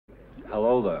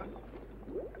Hello there.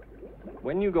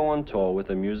 When you go on tour with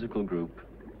a musical group,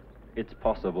 it's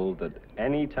possible that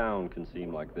any town can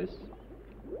seem like this,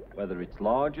 whether it's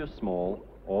large or small,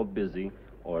 or busy,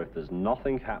 or if there's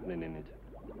nothing happening in it.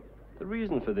 The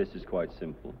reason for this is quite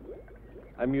simple.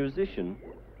 A musician,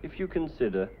 if you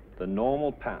consider the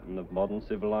normal pattern of modern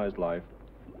civilized life,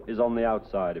 is on the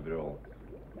outside of it all.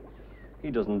 He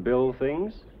doesn't build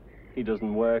things, he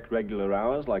doesn't work regular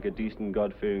hours like a decent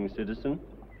God-fearing citizen,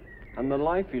 and the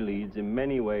life he leads in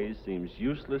many ways seems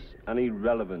useless and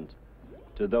irrelevant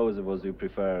to those of us who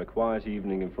prefer a quiet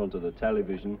evening in front of the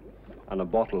television and a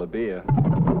bottle of beer.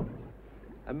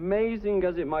 Amazing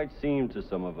as it might seem to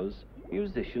some of us,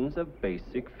 musicians have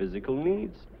basic physical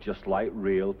needs, just like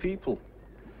real people.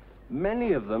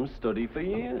 Many of them study for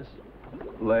years,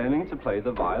 learning to play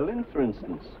the violin, for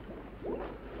instance,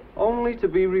 only to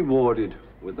be rewarded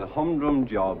with a humdrum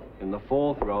job in the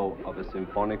fourth row of a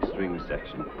symphonic string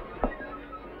section.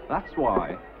 That's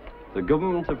why the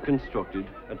government have constructed,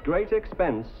 at great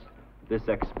expense, this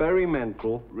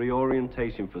experimental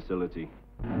reorientation facility.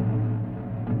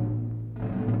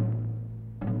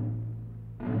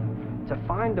 To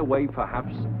find a way,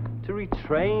 perhaps, to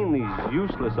retrain these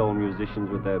useless old musicians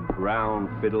with their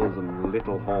brown fiddles and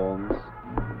little horns.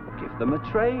 Give them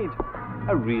a trade,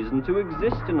 a reason to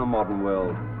exist in a modern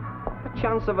world, a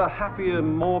chance of a happier,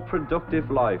 more productive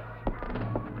life.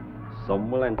 Some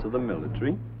will enter the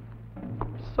military,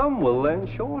 some will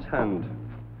learn shorthand,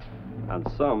 and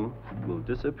some will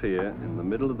disappear in the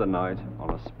middle of the night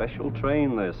on a special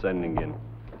train they're sending in.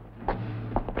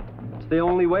 It's the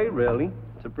only way, really,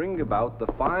 to bring about the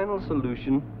final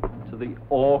solution to the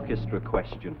orchestra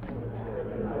question.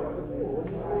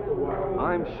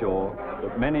 I'm sure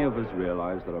that many of us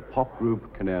realize that a pop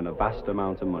group can earn a vast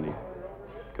amount of money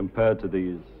compared to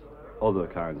these other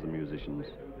kinds of musicians.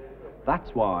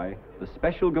 That's why the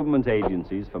special government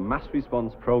agencies for mass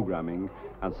response programming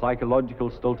and psychological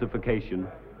stultification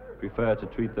prefer to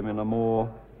treat them in a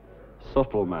more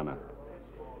subtle manner.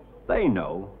 They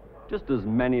know, just as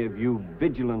many of you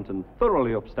vigilant and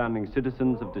thoroughly upstanding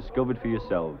citizens have discovered for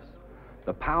yourselves,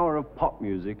 the power of pop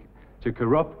music to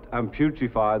corrupt and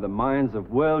putrefy the minds of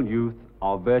world youth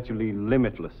are virtually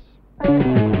limitless.